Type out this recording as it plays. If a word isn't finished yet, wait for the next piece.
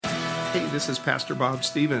Hey, this is Pastor Bob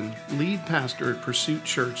Stephen, lead pastor at Pursuit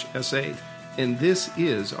Church SA, and this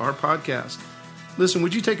is our podcast. Listen,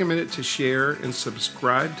 would you take a minute to share and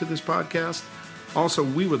subscribe to this podcast? Also,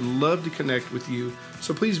 we would love to connect with you,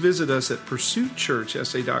 so please visit us at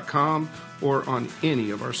pursuitchurchsa.com or on any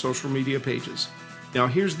of our social media pages. Now,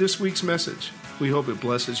 here's this week's message. We hope it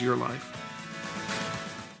blesses your life.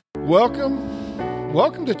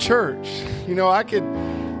 Welcome to church. You know, I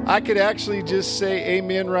could actually just say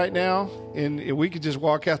amen right now, and we could just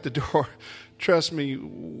walk out the door. Trust me,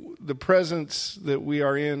 the presence that we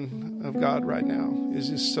are in of God right now is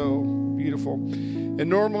just so beautiful. And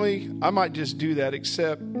normally, I might just do that,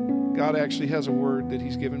 except God actually has a word that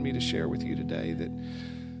He's given me to share with you today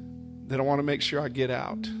that I want to make sure I get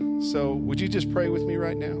out. So would you just pray with me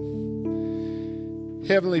right now?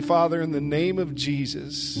 Heavenly Father, in the name of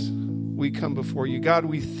Jesus, we come before you. God,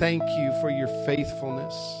 we thank you for your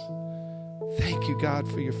faithfulness. Thank you,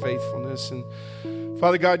 God, for your faithfulness. And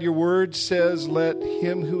Father God, your word says, let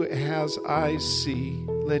him who has eyes see,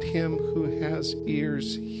 let him who has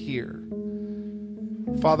ears hear.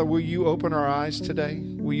 Father, will you open our eyes today?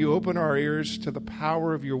 Will you open our ears to the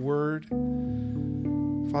power of your word?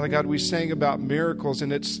 Father God, we sang about miracles,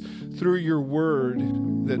 and it's through your word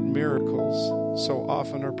that miracles so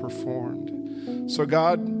often are performed. So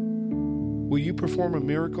God, will you perform a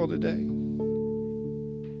miracle today?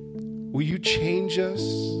 Will you change us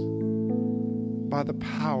by the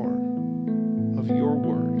power of your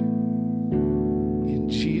word? In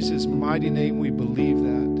Jesus' mighty name we believe that,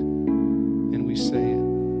 and we say it.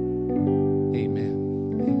 Amen.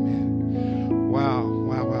 Amen. Wow.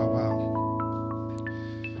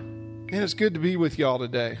 Man, it's good to be with y'all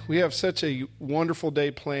today. We have such a wonderful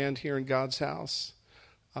day planned here in God's house.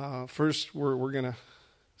 First, we're going to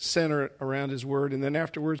center it around His Word, and then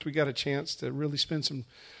afterwards we got a chance to really spend some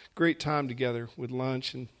great time together with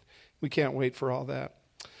lunch, and we can't wait for all that.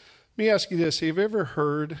 Let me ask you this. Have you ever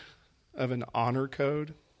heard of an honor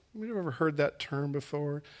code? Have you ever heard that term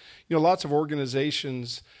before? You know, lots of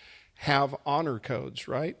organizations have honor codes,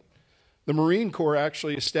 right? The Marine Corps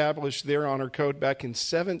actually established their honor code back in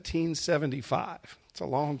 1775. It's a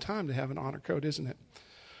long time to have an honor code, isn't it?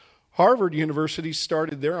 Harvard University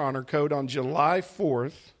started their honor code on July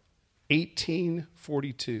 4th,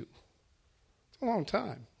 1842. It's a long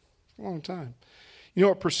time. It's a long time. You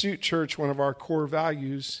know, at Pursuit Church, one of our core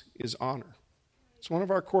values is honor. It's one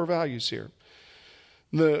of our core values here.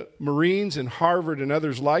 The Marines and Harvard and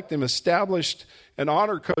others like them established an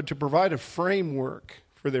honor code to provide a framework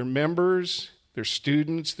for their members, their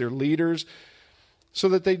students, their leaders, so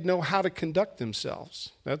that they'd know how to conduct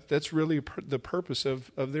themselves. That's really the purpose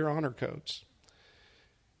of their honor codes.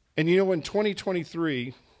 And you know, in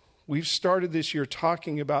 2023, we've started this year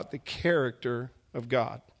talking about the character of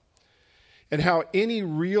God and how any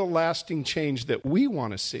real lasting change that we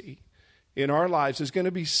want to see in our lives is going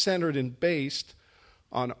to be centered and based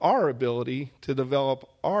on our ability to develop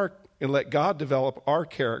and let God develop our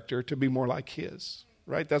character to be more like His.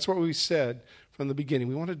 Right? That's what we said from the beginning.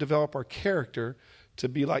 We want to develop our character to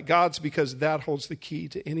be like God's, because that holds the key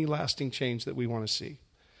to any lasting change that we want to see.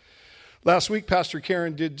 Last week, Pastor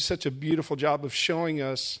Karen did such a beautiful job of showing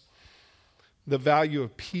us the value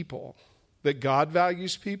of people, that God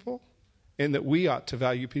values people, and that we ought to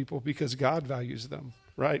value people because God values them,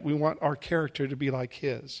 right? We want our character to be like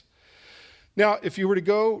His. Now, if you were to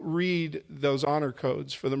go read those honor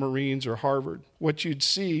codes for the Marines or Harvard, what you'd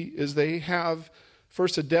see is they have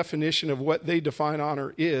first a definition of what they define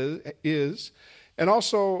honor is, and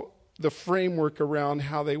also the framework around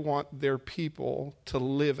how they want their people to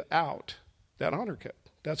live out that honor code.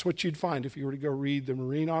 That's what you'd find if you were to go read the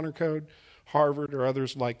Marine Honor Code, Harvard, or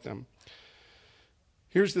others like them.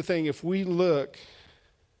 Here's the thing. If we look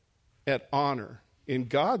at honor in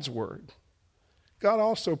God's Word, God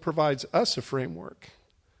also provides us a framework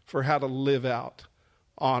for how to live out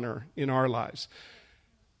honor in our lives.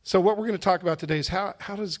 So what we're going to talk about today is how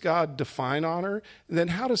does God define honor, and then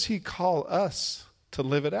how does He call us to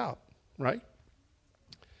live it out, right?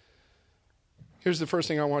 Here's the first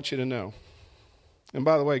thing I want you to know. And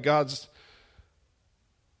by the way, God's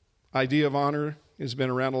idea of honor has been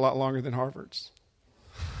around a lot longer than Harvard's.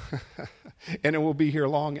 And it will be here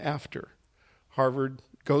long after Harvard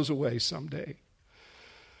goes away someday.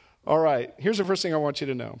 All right, here's the first thing I want you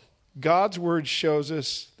to know. God's word shows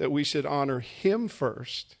us that we should honor Him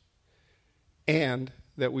first, and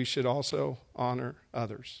that we should also honor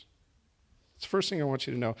others. It's the first thing I want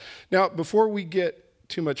you to know. Now, before we get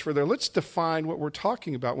too much further, let's define what we're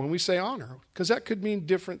talking about when we say honor, because that could mean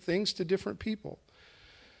different things to different people.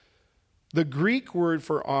 The Greek word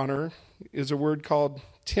for honor is a word called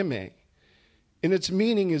time. And its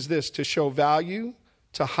meaning is this: to show value,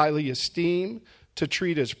 to highly esteem, to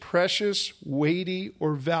treat as precious, weighty,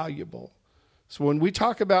 or valuable. So when we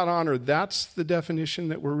talk about honor, that's the definition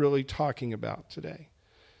that we're really talking about today.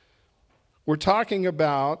 We're talking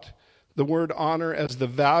about the word honor as the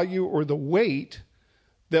value or the weight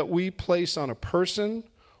that we place on a person,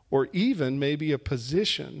 or even maybe a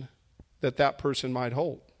position that that person might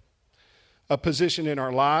hold. A position in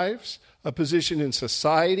our lives, a position in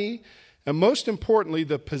society, and most importantly,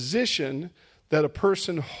 the position that a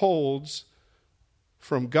person holds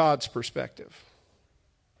from God's perspective,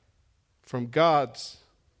 from God's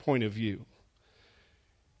point of view.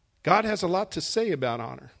 God has a lot to say about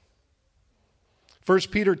honor.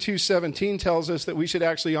 1 Peter 2:17 tells us that we should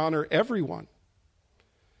actually honor everyone.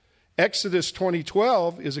 Exodus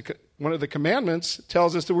 20:12 is one of the commandments,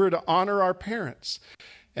 tells us that we're to honor our parents.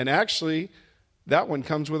 And actually, that one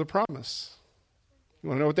comes with a promise. You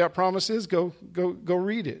want to know what that promise is? Go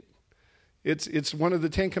read it. It's one of the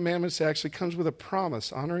 10 commandments that actually comes with a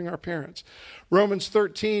promise, honoring our parents. Romans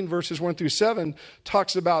 13, verses 1 through 7,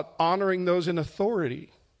 talks about honoring those in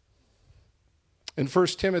authority. And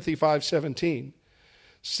 1 Timothy 5:17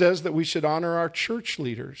 says that we should honor our church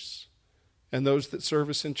leaders and those that serve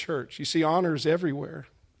us in church. You see, honor is everywhere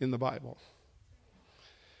in the Bible.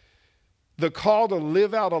 The call to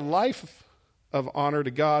live out a life of honor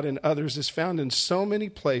to God and others is found in so many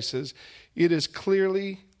places. It is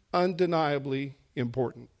clearly, undeniably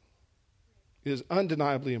important. It is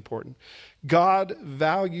undeniably important. God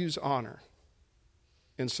values honor,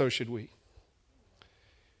 and so should we.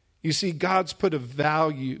 You see, God's put a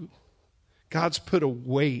value, God's put a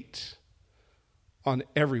weight on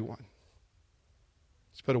everyone.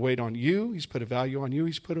 He's put a weight on you. He's put a value on you.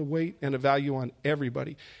 He's put a weight and a value on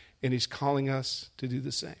everybody. And he's calling us to do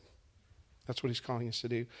the same. That's what he's calling us to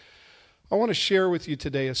do. I want to share with you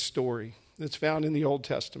today a story that's found in the Old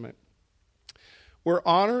Testament where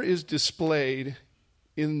honor is displayed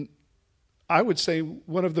in, I would say,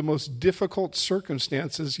 one of the most difficult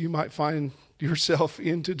circumstances you might find yourself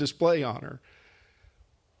in to display honor.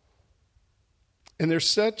 And there's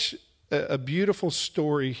such a beautiful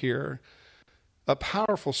story here, a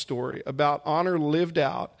powerful story about honor lived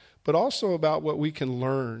out, but also about what we can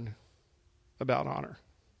learn about honor.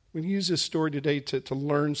 We use this story today to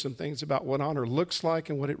learn some things about what honor looks like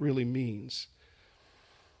and what it really means.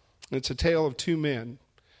 It's a tale of two men.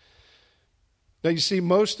 Now, you see,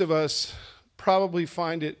 most of us probably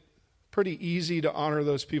find it pretty easy to honor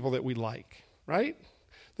those people that we like, right?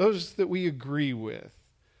 Those that we agree with,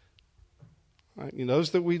 right?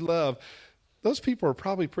 Those that we love. Those people are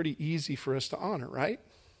probably pretty easy for us to honor, right?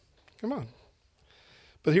 Come on.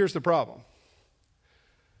 But here's the problem.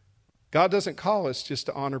 God doesn't call us just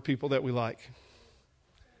to honor people that we like.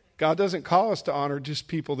 God doesn't call us to honor just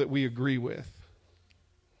people that we agree with.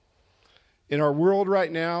 And our world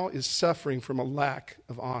right now is suffering from a lack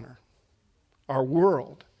of honor. Our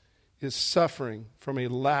world is suffering from a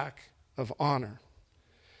lack of honor.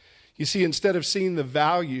 You see, instead of seeing the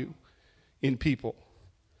value in people,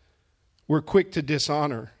 we're quick to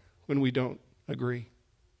dishonor when we don't agree.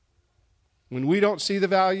 When we don't see the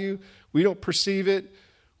value, we don't perceive it,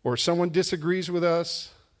 or someone disagrees with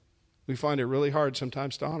us, we find it really hard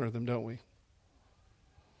sometimes to honor them, don't we?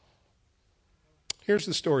 Here's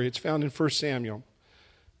the story. It's found in 1 Samuel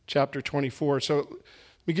chapter 24. So let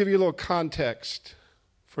me give you a little context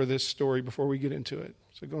for this story before we get into it.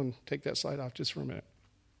 So go and take that slide off just for a minute.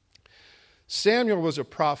 Samuel was a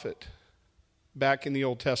prophet back in the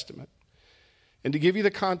Old Testament. And to give you the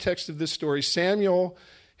context of this story, Samuel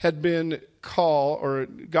had been called, or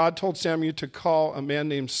God told Samuel to call a man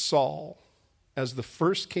named Saul as the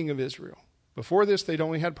first king of Israel. Before this, they'd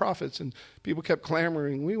only had prophets, and people kept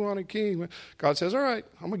clamoring, we want a king. God says, all right,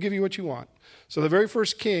 I'm going to give you what you want. So the very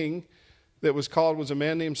first king that was called was a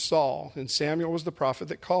man named Saul, and Samuel was the prophet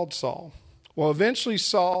that called Saul. Well, eventually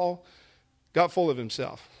Saul got full of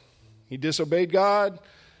himself. He disobeyed God,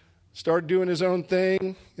 started doing his own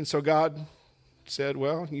thing, and so God said,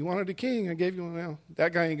 well, you wanted a king, I gave you one. Now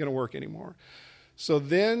that guy ain't going to work anymore. So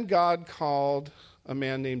then God called a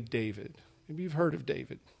man named David. Maybe you've heard of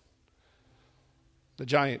David. The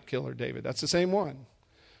giant killer David. That's the same one.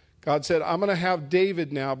 God said, I'm going to have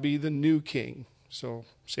David now be the new king. So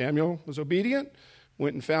Samuel was obedient,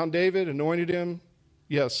 went and found David, anointed him.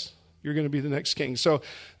 Yes, you're going to be the next king. So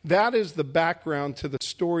that is the background to the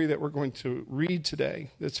story that we're going to read today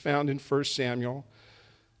that's found in 1 Samuel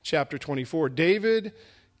chapter 24. David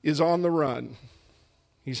is on the run.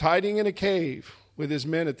 He's hiding in a cave with his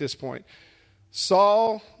men at this point.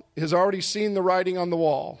 Saul has already seen the writing on the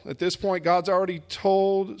wall. At this point, God's already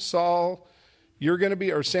told Saul, you're going to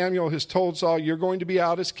be, or Samuel has told Saul, you're going to be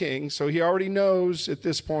out as king. So he already knows at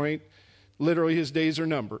this point, literally his days are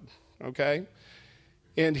numbered, okay?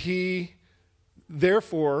 And he,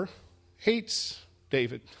 therefore, hates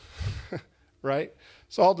David, right?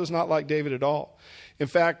 Saul does not like David at all. In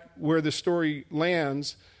fact, where the story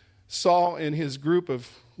lands, Saul and his group of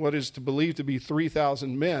what is to believe to be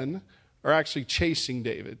 3,000 men are actually chasing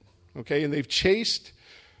David, okay? And they've chased,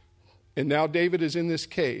 and now David is in this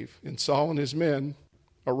cave, and Saul and his men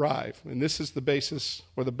arrive. And this is the basis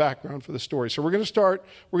or the background for the story. So we're going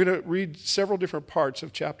to read several different parts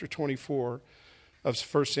of chapter 24 of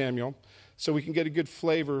 1 Samuel so we can get a good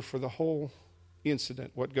flavor for the whole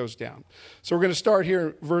incident, what goes down. So we're going to start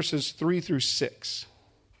here verses 3 through 6.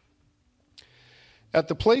 At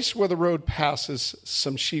the place where the road passes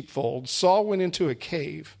some sheepfolds, Saul went into a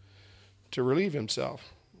cave to relieve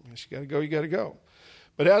himself. Yes, you got to go.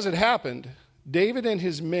 But as it happened, David and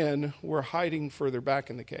his men were hiding further back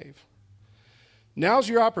in the cave. Now's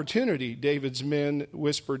your opportunity, David's men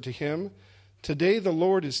whispered to him. Today the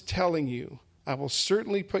Lord is telling you, I will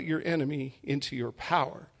certainly put your enemy into your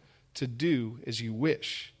power to do as you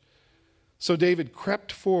wish. So David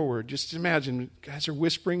crept forward. Just imagine, guys are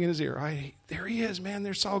whispering in his ear. There he is, man.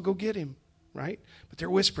 There's Saul. Go get him, right? But they're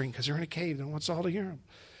whispering because they're in a cave. They don't want Saul to hear him.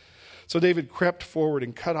 So David crept forward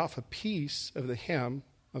and cut off a piece of the hem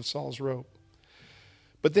of Saul's robe.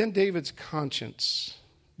 But then David's conscience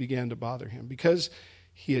began to bother him because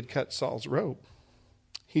he had cut Saul's robe.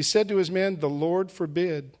 He said to his men, the Lord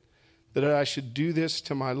forbid that I should do this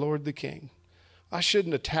to my lord the king. I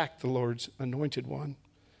shouldn't attack the Lord's anointed one,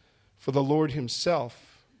 for the Lord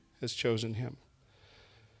himself has chosen him.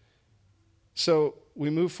 So we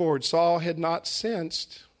move forward. Saul had not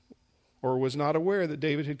sensed or was not aware that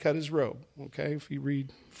David had cut his robe, okay, if you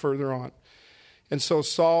read further on. And so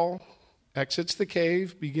Saul exits the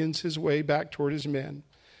cave, begins his way back toward his men.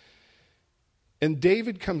 And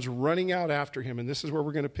David comes running out after him, and this is where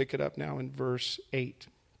we're going to pick it up now in verse 8.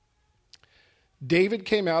 David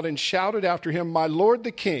came out and shouted after him, my lord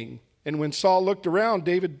the king. And when Saul looked around,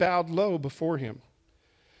 David bowed low before him.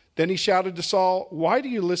 Then he shouted to Saul, why do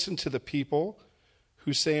you listen to the people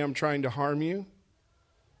who say I'm trying to harm you?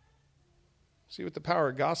 See what the power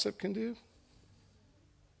of gossip can do?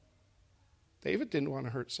 David didn't want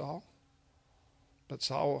to hurt Saul. But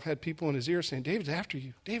Saul had people in his ear saying, David's after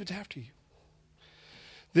you. David's after you.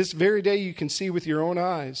 This very day you can see with your own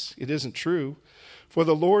eyes it isn't true. For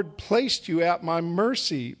the Lord placed you at my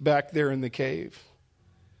mercy back there in the cave.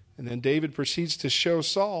 And then David proceeds to show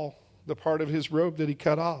Saul the part of his robe that he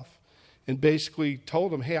cut off. And basically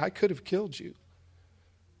told him, hey, I could have killed you.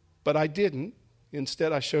 But I didn't.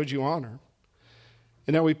 Instead, I showed you honor.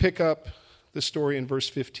 And now we pick up the story in verse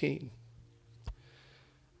 15.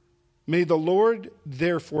 May the Lord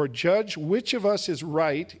therefore judge which of us is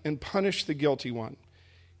right and punish the guilty one.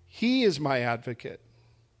 He is my advocate,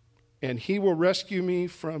 and he will rescue me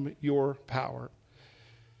from your power.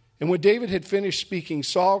 And when David had finished speaking,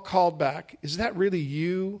 Saul called back, is that really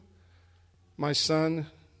you, my son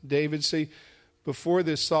David? See, before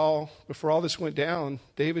all this went down,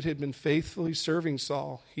 David had been faithfully serving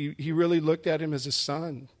Saul. He really looked at him as a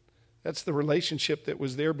son. That's the relationship that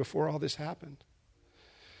was there before all this happened.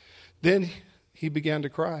 Then he began to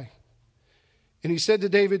cry. And he said to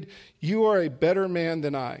David, you are a better man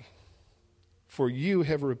than I, for you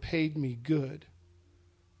have repaid me good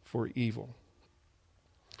for evil.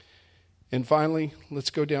 And finally, let's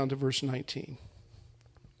go down to verse 19.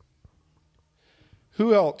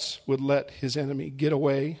 Who else would let his enemy get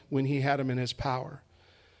away when he had him in his power?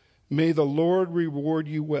 May the Lord reward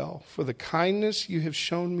you well for the kindness you have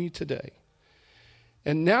shown me today.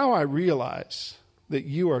 And now I realize that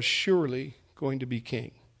you are surely going to be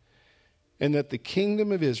king, and that the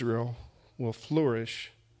kingdom of Israel will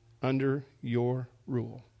flourish under your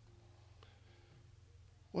rule.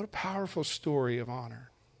 What a powerful story of honor.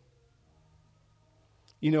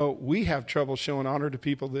 You know, we have trouble showing honor to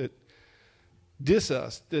people that diss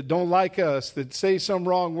us, that don't like us, that say some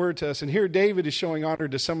wrong word to us. And here David is showing honor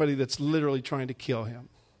to somebody that's literally trying to kill him.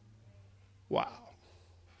 Wow.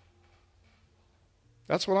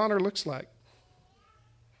 That's what honor looks like.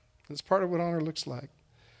 That's part of what honor looks like.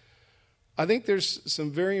 I think there's some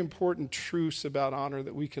very important truths about honor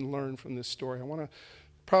that we can learn from this story.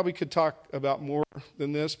 Probably could talk about more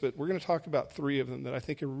than this, but we're going to talk about 3 of them that I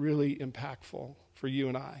think are really impactful for you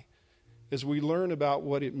and I as we learn about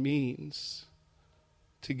what it means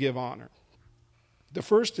to give honor. The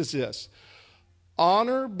first is this: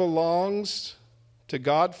 honor belongs to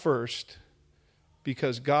God first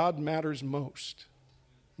because God matters most.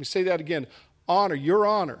 Let me say that again. Honor, your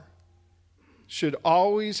honor, should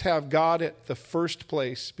always have God at the first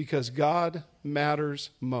place because God matters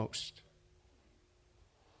most.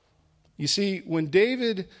 You see, when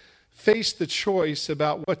David faced the choice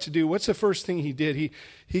about what to do, what's the first thing he did?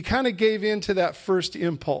 He kind of gave in to that first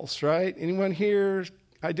impulse, right? Anyone here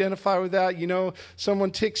identify with that? You know,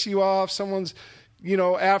 someone ticks you off, someone's,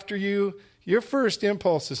 after you. Your first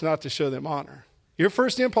impulse is not to show them honor. Your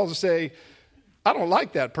first impulse is to say, I don't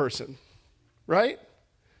like that person, right?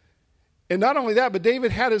 And not only that, but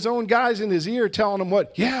David had his own guys in his ear telling him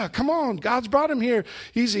what? Yeah, come on, God's brought him here.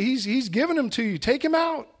 He's given him to you. Take him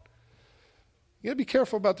out. You got to be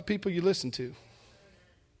careful about the people you listen to.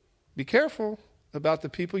 Be careful about the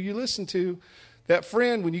people you listen to. That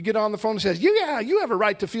friend, when you get on the phone and says, yeah, you have a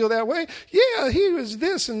right to feel that way. Yeah, he was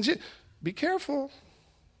this and be careful.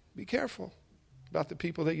 Be careful about the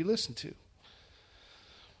people that you listen to.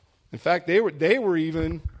 In fact, they were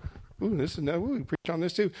even, we preach on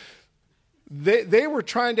this too. They were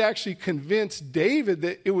trying to actually convince David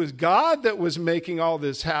that it was God that was making all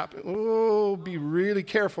this happen. Oh, be really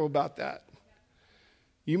careful about that.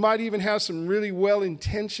 You might even have some really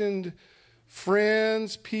well-intentioned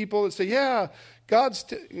friends, people that say, yeah,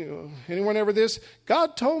 anyone ever this?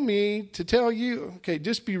 God told me to tell you. Okay,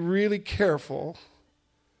 just be really careful.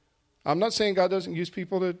 I'm not saying God doesn't use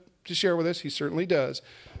people to share with us. He certainly does.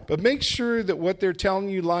 But make sure that what they're telling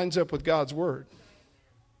you lines up with God's word.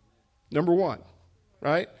 Number one,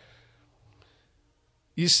 right?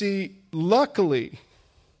 You see, luckily,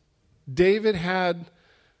 David had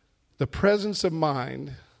the presence of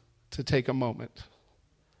mind to take a moment.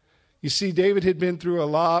 You see, David had been through a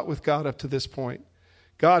lot with God up to this point.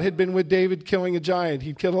 God had been with David killing a giant.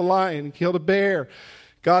 He'd killed a lion. He killed a bear.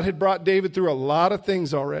 God had brought David through a lot of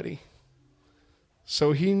things already.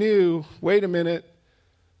 So he knew, wait a minute,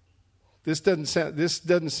 this doesn't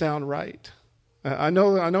sound right. I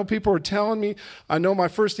know people are telling me, I know my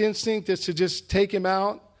first instinct is to just take him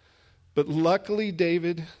out. But luckily,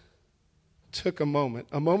 David took a moment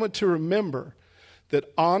to remember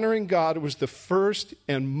that honoring God was the first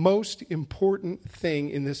and most important thing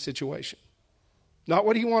in this situation. Not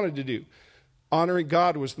what he wanted to do. Honoring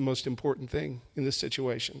God was the most important thing in this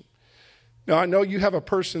situation. Now, I know you have a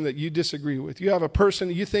person that you disagree with. You have a person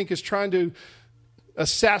that you think is trying to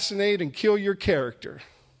assassinate and kill your character.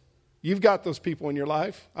 You've got those people in your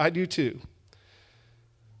life. I do too.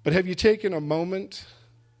 But have you taken a moment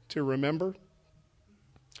to remember?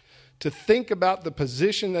 To think about the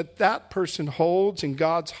position that that person holds in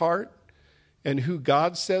God's heart and who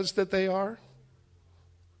God says that they are?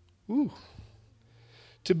 Ooh.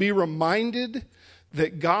 To be reminded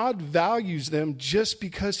that God values them just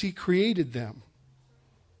because he created them.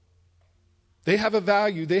 They have a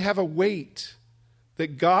value, they have a weight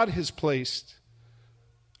that God has placed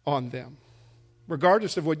on them,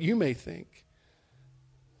 regardless of what you may think.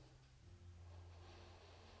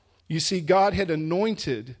 You see, God had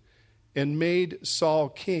anointed and made Saul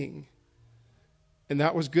king, and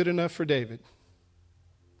that was good enough for David.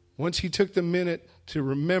 Once he took the minute to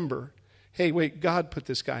remember, hey, wait, God put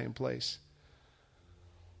this guy in place.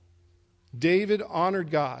 David honored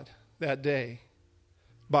God that day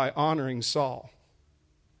by honoring Saul.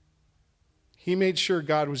 He made sure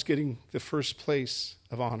God was getting the first place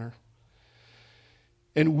of honor.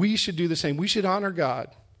 And we should do the same. We should honor God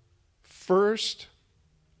first,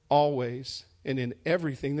 always, and in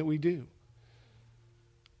everything that we do.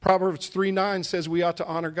 Proverbs 3:9 says we ought to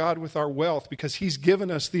honor God with our wealth because he's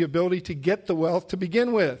given us the ability to get the wealth to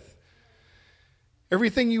begin with.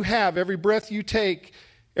 Everything you have, every breath you take,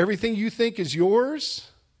 everything you think is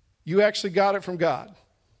yours, you actually got it from God.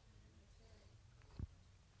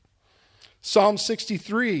 Psalm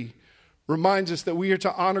 63 reminds us that we are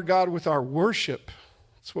to honor God with our worship.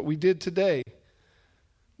 That's what we did today.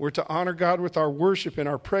 We're to honor God with our worship and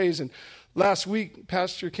our praise. And last week,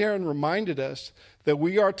 Pastor Karen reminded us that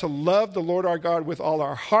we are to love the Lord our God with all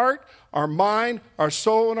our heart, our mind, our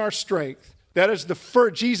soul, and our strength. That is the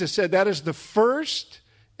first, Jesus said, that is the first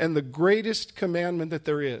and the greatest commandment that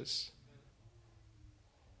there is.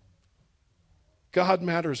 God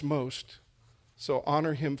matters most, so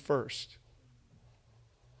honor him first.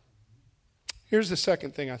 Here's the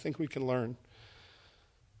second thing I think we can learn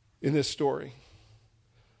in this story.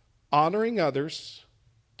 Honoring others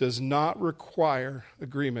does not require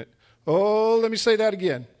agreement. Oh, let me say that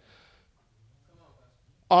again.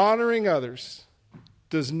 Honoring others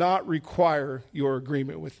does not require your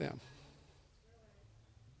agreement with them.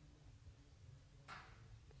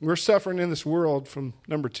 We're suffering in this world from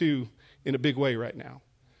number 2 in a big way right now.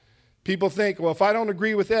 People think, well, if I don't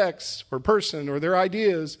agree with X or person or their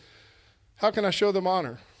ideas, how can I show them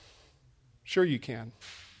honor? Sure you can.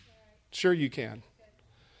 Sure you can.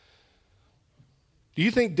 Do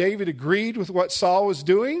you think David agreed with what Saul was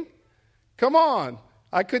doing? Come on.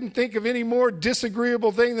 I couldn't think of any more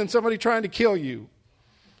disagreeable thing than somebody trying to kill you.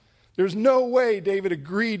 There's no way David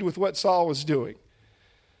agreed with what Saul was doing.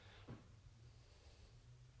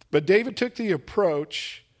 But David took the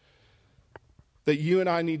approach that you and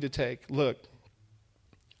I need to take. Look,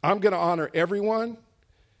 I'm going to honor everyone,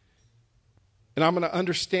 and I'm going to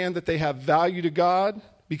understand that they have value to God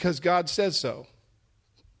because God says so.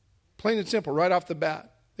 Plain and simple, right off the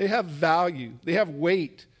bat. They have value. They have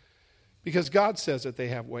weight because God says that they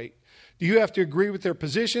have weight. Do you have to agree with their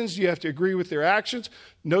positions? Do you have to agree with their actions?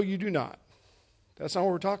 No, you do not. That's not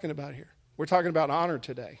what we're talking about here. We're talking about honor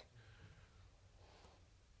today.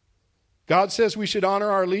 God says we should honor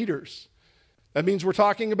our leaders. That means we're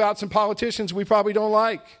talking about some politicians we probably don't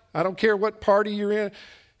like. I don't care what party you're in.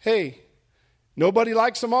 Hey, nobody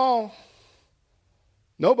likes them all.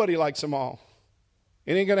 Nobody likes them all.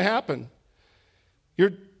 It ain't going to happen.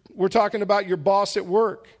 We're talking about your boss at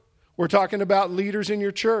work. We're talking about leaders in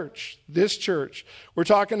your church, this church. We're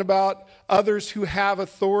talking about others who have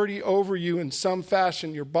authority over you in some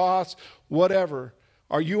fashion, your boss, whatever.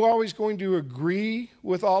 Are you always going to agree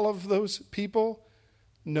with all of those people?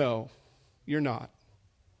 No, you're not.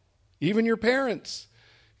 Even your parents.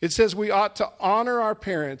 It says we ought to honor our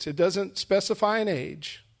parents. It doesn't specify an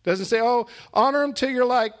age. It doesn't say, oh, honor them till you're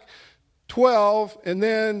like 12, and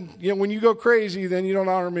then, when you go crazy, then you don't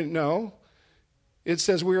honor them. No. It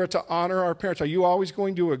says we are to honor our parents. Are you always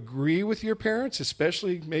going to agree with your parents,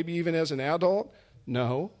 especially maybe even as an adult?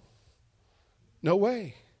 No. No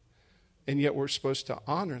way. And yet we're supposed to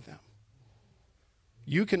honor them.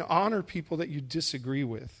 You can honor people that you disagree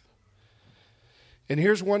with. And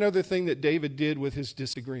here's one other thing that David did with his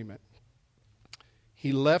disagreement.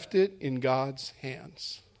 He left it in God's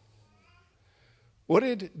hands. What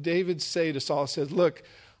did David say to Saul? He said, look,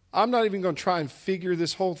 I'm not even going to try and figure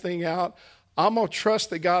this whole thing out. I'm going to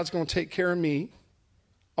trust that God's going to take care of me.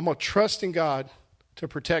 I'm going to trust in God to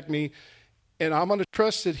protect me. And I'm going to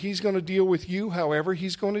trust that he's going to deal with you however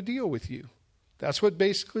he's going to deal with you. That's what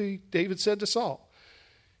basically David said to Saul.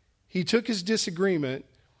 He took his disagreement,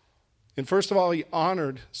 and first of all, he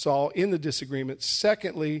honored Saul in the disagreement.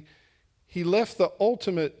 Secondly, he left the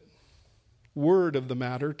ultimate word of the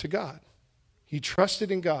matter to God. He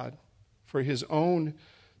trusted in God for his own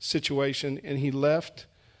situation, and he left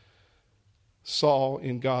Saul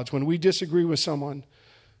in God's. When we disagree with someone,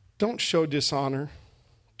 don't show dishonor.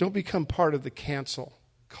 Don't become part of the cancel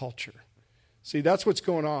culture. See, that's what's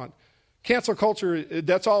going on. Cancel culture,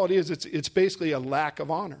 that's all it is. It's basically a lack of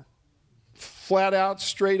honor. Flat out,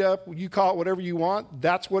 straight up, you call it whatever you want,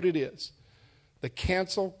 that's what it is. The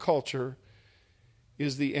cancel culture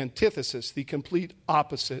is the antithesis, the complete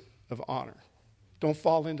opposite of honor. Don't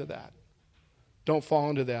fall into that. Don't fall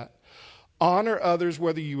into that. Honor others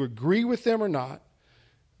whether you agree with them or not,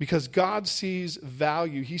 because God sees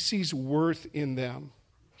value. He sees worth in them.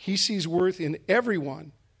 He sees worth in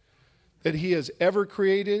everyone that he has ever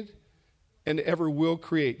created and ever will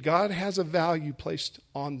create. God has a value placed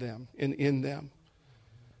on them and in them.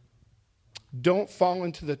 Don't fall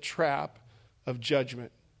into the trap of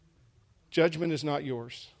judgment. Judgment is not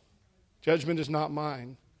yours. Judgment is not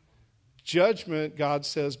mine. Judgment, God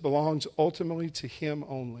says, belongs ultimately to him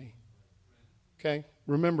only. Okay?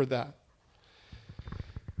 Remember that.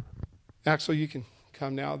 Axel, you can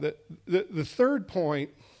come now. The third point,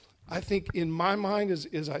 I think in my mind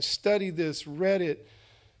as I studied this, read it,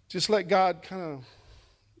 just let God kind of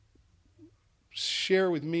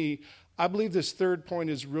share with me. I believe this third point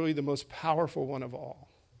is really the most powerful one of all.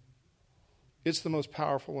 It's the most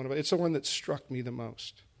powerful one of all. It's the one that struck me the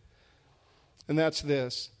most. And that's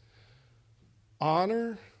this.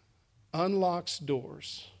 Honor unlocks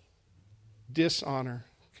doors. Dishonor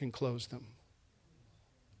can close them.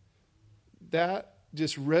 That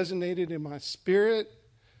just resonated in my spirit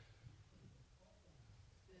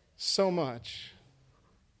so much.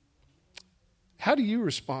 How do you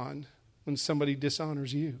respond when somebody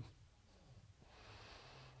dishonors you?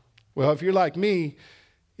 Well, if you're like me,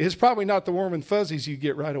 it's probably not the warm and fuzzies you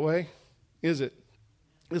get right away, is it?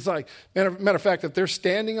 It's like, matter of fact, if they're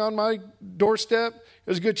standing on my doorstep,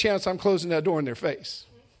 there's a good chance I'm closing that door in their face,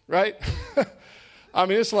 right? I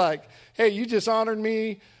mean, it's like, hey, you dishonored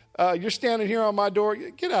me. You're standing here on my door.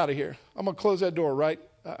 Get out of here. I'm going to close that door right.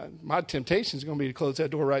 My temptation is going to be to close that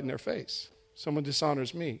door right in their face. Someone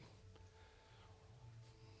dishonors me.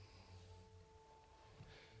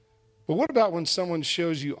 But what about when someone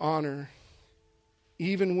shows you honor,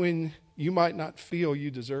 even when you might not feel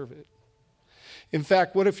you deserve it? In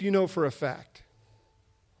fact, what if you know for a fact?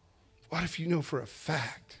 What if you know for a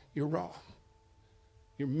fact you're wrong.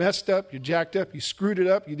 You're messed up, you're jacked up, you screwed it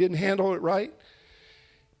up, you didn't handle it right.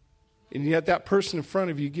 And yet that person in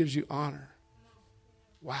front of you gives you honor.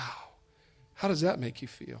 Wow. How does that make you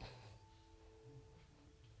feel?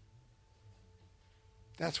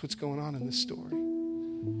 That's what's going on in this story.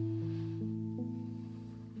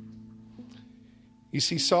 You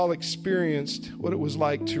see, Saul experienced what it was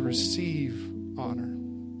like to receive honor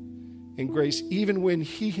and grace, even when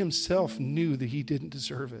he himself knew that he didn't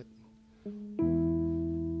deserve it.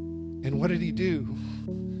 And what did he do?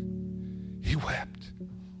 He wept.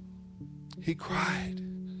 He cried.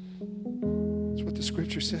 That's what the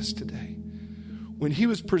scripture says today. When he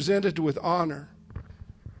was presented with honor,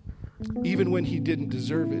 even when he didn't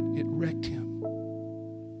deserve it, it wrecked him.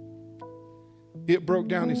 It broke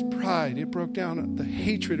down his pride. It broke down the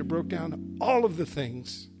hatred. It broke down all of the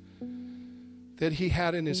things that he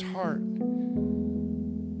had in his heart.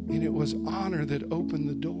 And it was honor that opened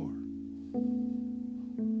the door.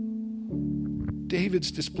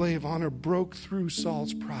 David's display of honor broke through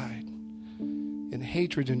Saul's pride and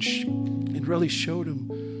hatred and really showed him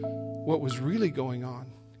what was really going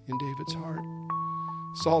on in David's heart.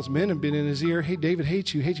 Saul's men have been in his ear, hey, David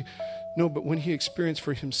hates you, hates you. No, but when he experienced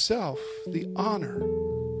for himself the honor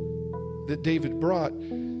that David brought,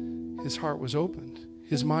 his heart was opened.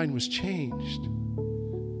 His mind was changed.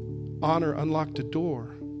 Honor unlocked a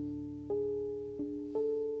door.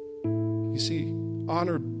 You see,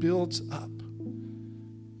 honor builds up.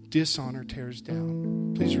 Dishonor tears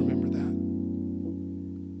down. Please remember that.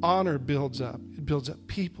 Honor builds up. It builds up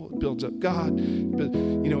people. It builds up God. But,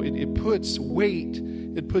 it puts weight.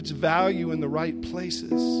 It puts value in the right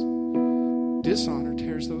places. Dishonor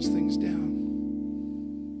tears those things down.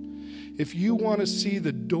 If you want to see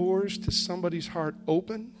the doors to somebody's heart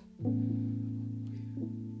open,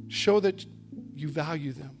 show that you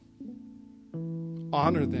value them.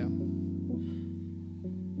 Honor them.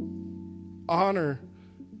 Honor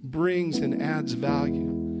brings and adds value.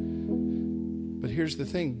 But here's the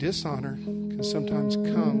thing, dishonor can sometimes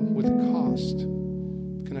come with a cost.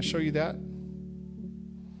 Can I show you that?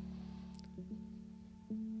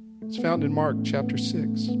 It's found in Mark chapter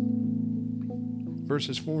 6,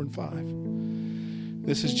 verses 4 and 5.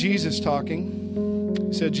 This is Jesus talking.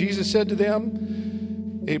 He said, Jesus said to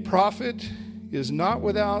them, a prophet is not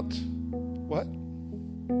without what?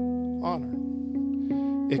 Honor.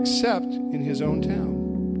 Except in his own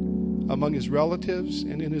town, among his relatives,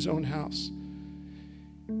 and in his own house.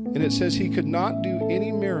 And it says he could not do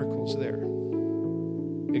any miracles there,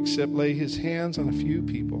 except lay his hands on a few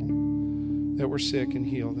people that were sick and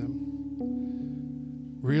heal them.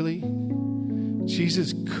 Really?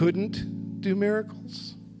 Jesus couldn't do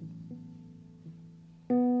miracles?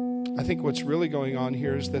 I think what's really going on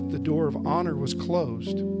here is that the door of honor was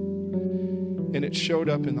closed, and it showed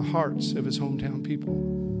up in the hearts of his hometown people.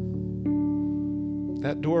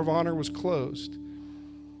 That door of honor was closed,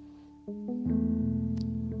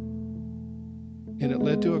 and it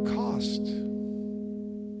led to a cost.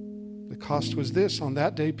 The cost was this. On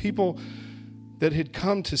that day, people that had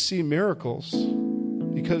come to see miracles,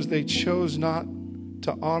 because they chose not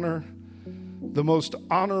to honor the most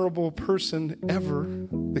honorable person ever,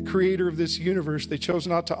 the creator of this universe, they chose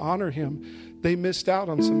not to honor him. They missed out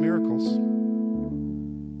on some miracles.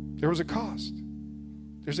 There was a cost.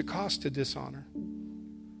 There's a cost to dishonor.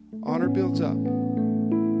 Honor builds up.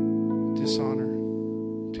 Dishonor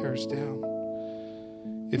tears down.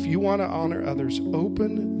 If you want to honor others,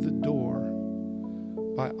 open the door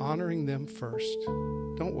by honoring them first.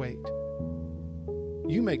 Don't wait.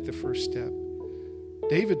 You make the first step.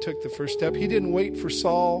 David took the first step. He didn't wait for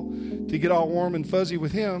Saul to get all warm and fuzzy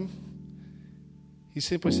with him. He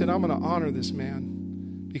simply said, I'm going to honor this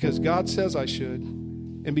man because God says I should,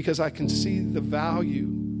 and because I can see the value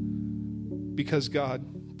because God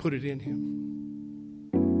put it in him.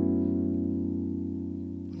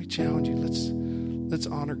 Let me challenge you. Let's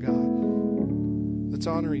honor God. Let's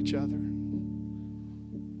honor each other.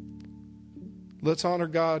 Let's honor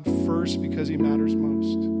God first because he matters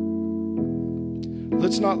most.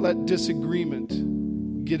 Let's not let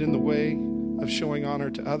disagreement get in the way of showing honor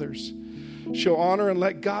to others. Show honor and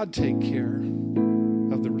let God take care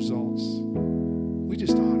of the results. We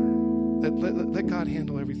just honor. Let God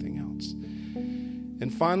handle everything else.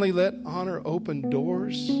 And finally, let honor open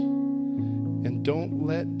doors, and don't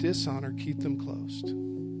let dishonor keep them closed.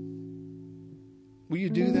 Will you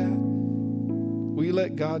do that? Will you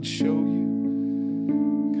let God show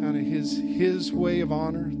you kind of his way of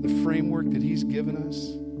honor, the framework that he's given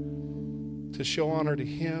us to show honor to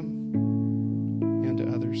him and to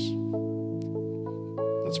others?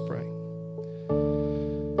 Let's pray.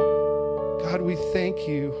 God, God, we thank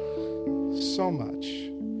you so much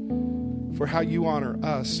for how you honor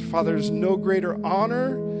us. Father, there's no greater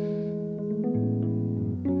honor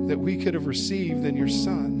that we could have received than your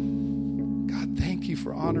Son. God, thank you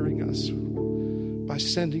for honoring us by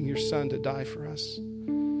sending your Son to die for us.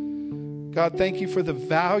 God, thank you for the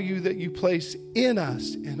value that you place in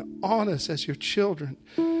us and on us as your children.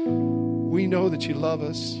 We know that you love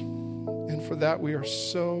us, and for that we are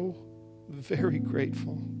so very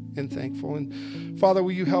grateful and thankful. And Father,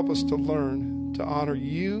 will you help us to learn to honor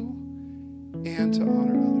you and to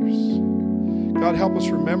honor others? God, help us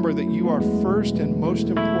remember that you are first and most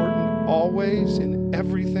important always in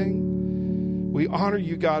everything. We honor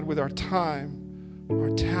you, God, with our time, our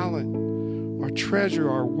talent, our treasure,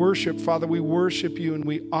 our worship. Father, we worship you and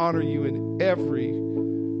we honor you in every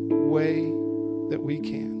way that we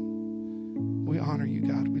can. We honor you,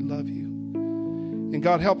 God. We love you. And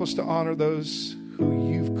God, help us to honor those who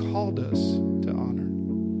you've called us to honor.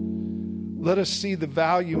 Let us see the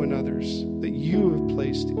value in others that you have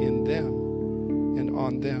placed in them and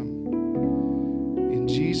on them. In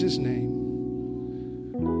Jesus' name,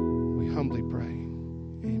 we humbly pray.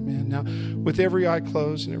 Amen. Now, with every eye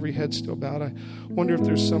closed and every head still bowed, I wonder if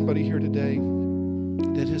there's somebody here today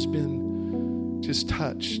that has been just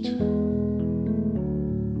touched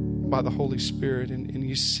by the Holy Spirit, and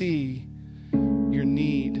you see your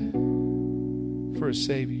need for a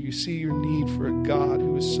Savior. You see your need for a God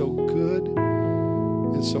who is so good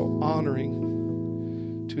and so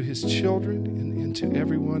honoring to his children and to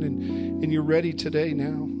everyone. And you're ready today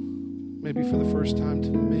now, maybe for the first time,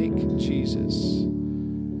 to make Jesus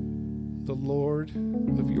the Lord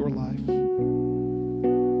of your life.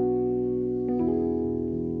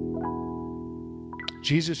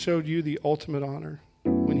 Jesus showed you the ultimate honor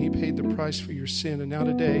when he paid the price for your sin. And now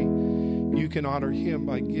today, you can honor him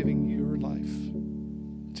by giving your life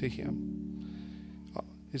to him.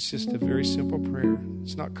 It's just a very simple prayer.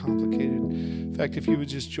 It's not complicated. In fact, if you would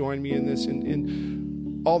just join me in this,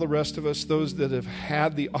 and all the rest of us, those that have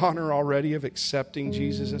had the honor already of accepting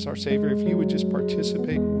Jesus as our Savior, if you would just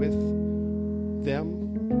participate with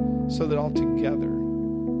them so that all together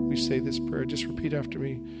we say this prayer. Just repeat after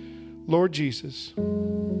me. Lord Jesus,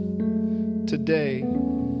 today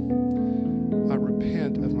I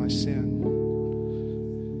repent of my sin.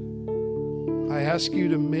 I ask you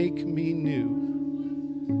to make me new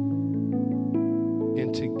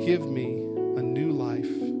and to give me a new life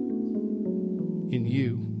in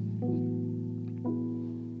you.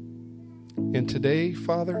 And today,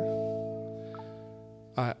 Father,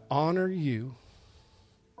 I honor you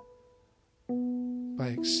by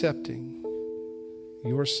accepting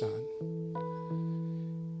your Son.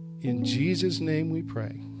 In Jesus' name we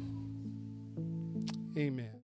pray. Amen.